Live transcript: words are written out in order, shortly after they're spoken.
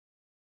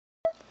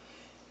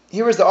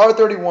Here is the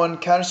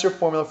R31 Countersteer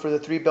Formula for the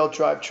 3-belt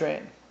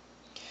drivetrain.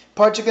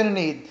 Parts you're going to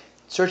need.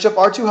 Search up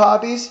R2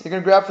 Hobbies. You're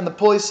going to grab from the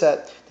pulley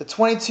set the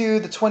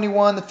 22, the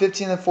 21, the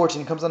 15, and the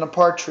 14. It comes on a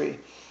part tree.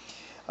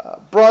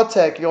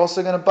 Broadtech, you're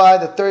also going to buy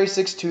the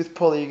 36 tooth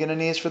pulley. You're going to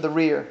need this for the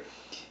rear.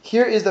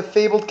 Here is the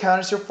fabled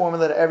Countersteer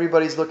Formula that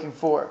everybody's looking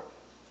for.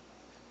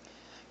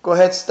 Go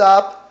ahead,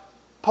 stop,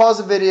 pause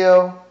the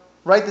video,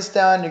 write this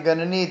down. You're going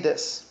to need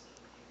this.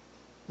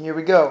 Here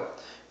we go.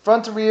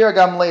 Front to rear, I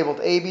got them labeled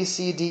A, B,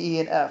 C, D, E,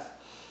 and F.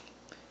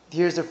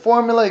 Here's the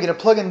formula. You're going to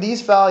plug in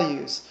these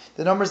values.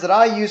 The numbers that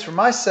I use for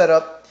my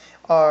setup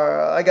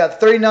are, I got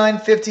 39,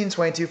 15,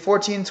 22,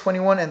 14,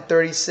 21, and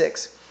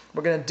 36.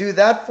 We're going to do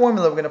that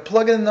formula. We're going to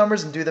plug in the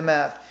numbers and do the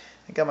math.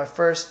 I got my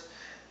first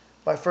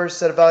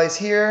set of values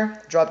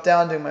here. Drop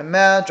down, doing my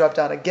math. Drop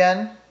down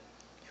again.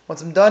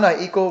 Once I'm done, I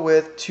equal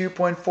with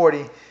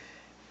 2.40.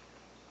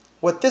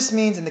 What this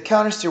means in the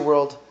countersteer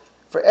world,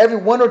 for every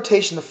one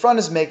rotation the front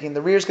is making,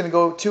 the rear is going to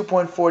go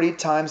 2.40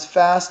 times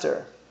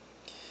faster.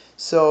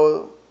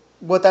 So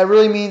what that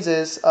really means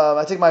is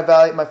I take my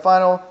value, my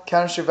final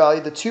countersteer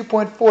value, the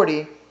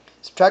 2.40,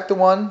 subtract the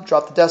 1,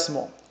 drop the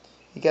decimal.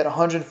 You get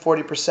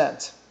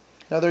 140%.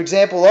 Another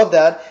example of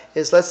that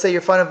is, let's say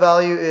your final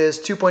value is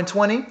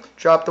 2.20,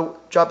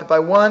 drop it by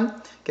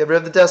 1, get rid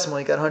of the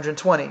decimal, you got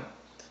 120.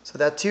 So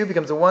that 2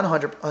 becomes a 1,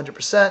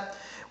 100%.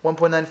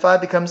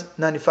 1.95 becomes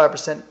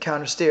 95%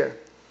 countersteer.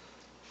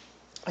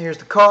 Here's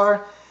the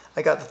car.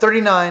 I got the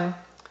 39,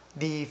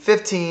 the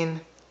 15,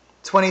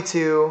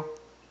 22,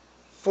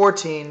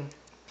 14,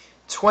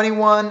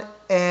 21,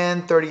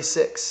 and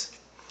 36.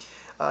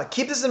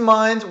 Keep this in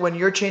mind when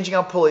you're changing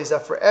out pulleys,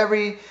 that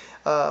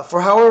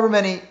for however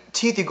many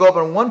teeth you go up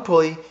on one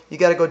pulley, you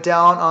got to go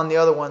down on the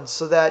other one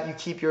so that you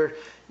keep your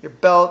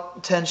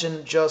belt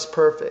tension just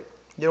perfect.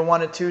 You don't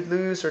want it too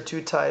loose or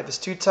too tight. If it's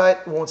too tight,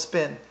 it won't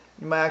spin.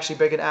 You might actually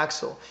break an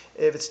axle.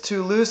 If it's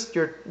too loose,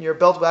 your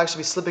belt will actually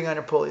be slipping on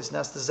your pulleys, and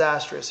that's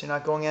disastrous. You're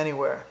not going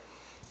anywhere.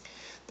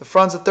 The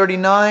front's a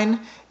 39,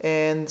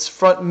 and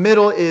front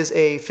middle is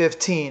a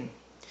 15.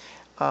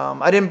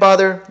 I didn't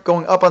bother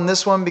going up on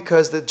this one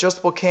because the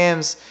adjustable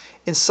cams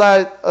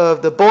inside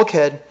of the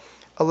bulkhead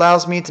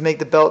allows me to make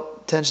the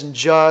belt tension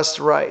just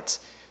right.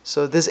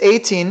 So this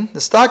 18, the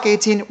stock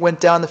 18,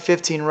 went down to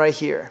 15 right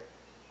here.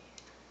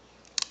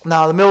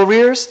 Now the middle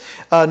rears,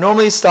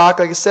 normally stock,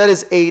 like I said,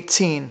 is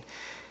 18.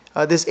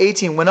 This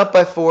 18 went up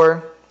by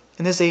 4,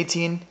 and this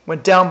 18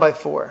 went down by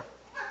 4.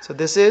 So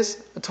this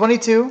is a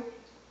 22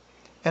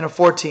 and a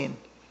 14.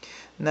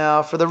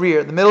 Now for the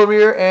rear, the middle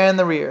rear and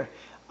the rear.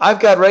 I've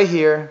got right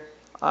here,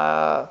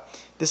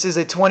 this is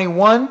a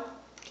 21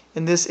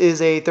 and this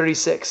is a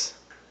 36.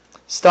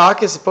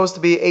 Stock is supposed to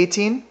be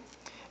 18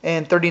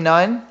 and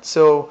 39,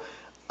 so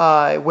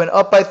I went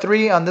up by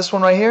 3 on this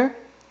one right here,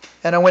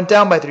 and I went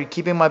down by 3,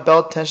 keeping my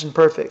belt tension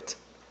perfect.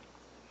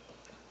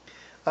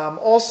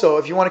 Also,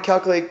 if you want to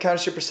calculate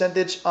countersteer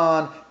percentage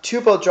on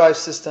 2-belt drive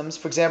systems,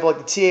 for example like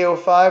the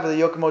TA05 or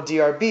the Yokomo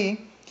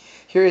DRB,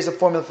 here is a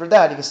formula for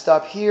that. You can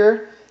stop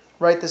here,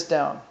 write this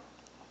down.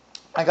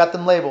 I got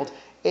them labeled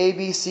A,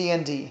 B, C,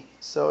 and D.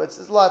 So it's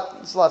a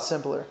lot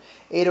simpler.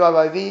 A divided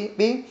by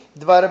B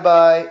divided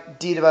by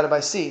D divided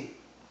by C.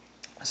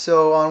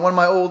 So on one of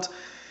my old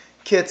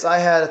kits, I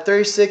had a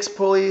 36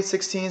 pulley,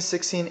 16,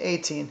 16,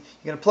 18. You're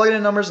going to plug in the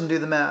numbers and do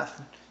the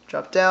math.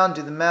 Drop down,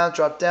 do the math,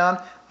 drop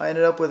down. I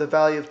ended up with a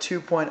value of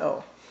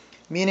 2.0.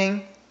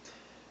 Meaning,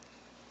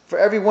 for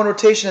every one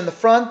rotation in the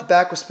front, the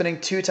back was spinning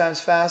 2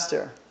 times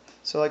faster.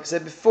 So like I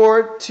said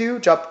before, 2,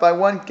 drop it by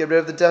 1, get rid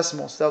of the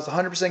decimal. So that was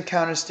 100%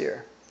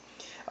 countersteer.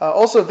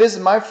 Also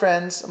visit my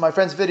friend's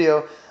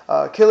video,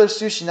 Killer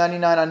Sushi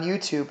 99 on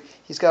YouTube.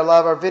 He's got a lot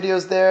of our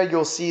videos there.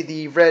 You'll see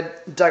the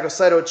red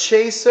Daigo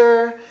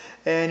Chaser,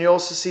 and you'll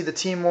also see the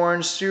Team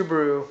Orange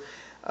Subaru.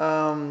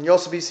 You'll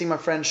also be seeing my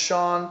friend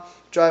Sean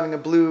driving a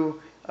blue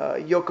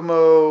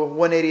Yokomo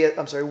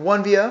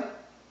 1 Via.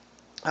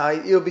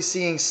 You'll be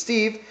seeing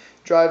Steve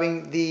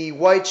driving the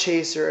white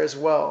Chaser as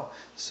well.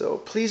 So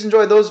please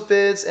enjoy those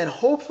vids, and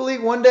hopefully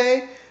one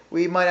day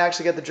we might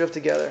actually get the drift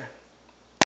together.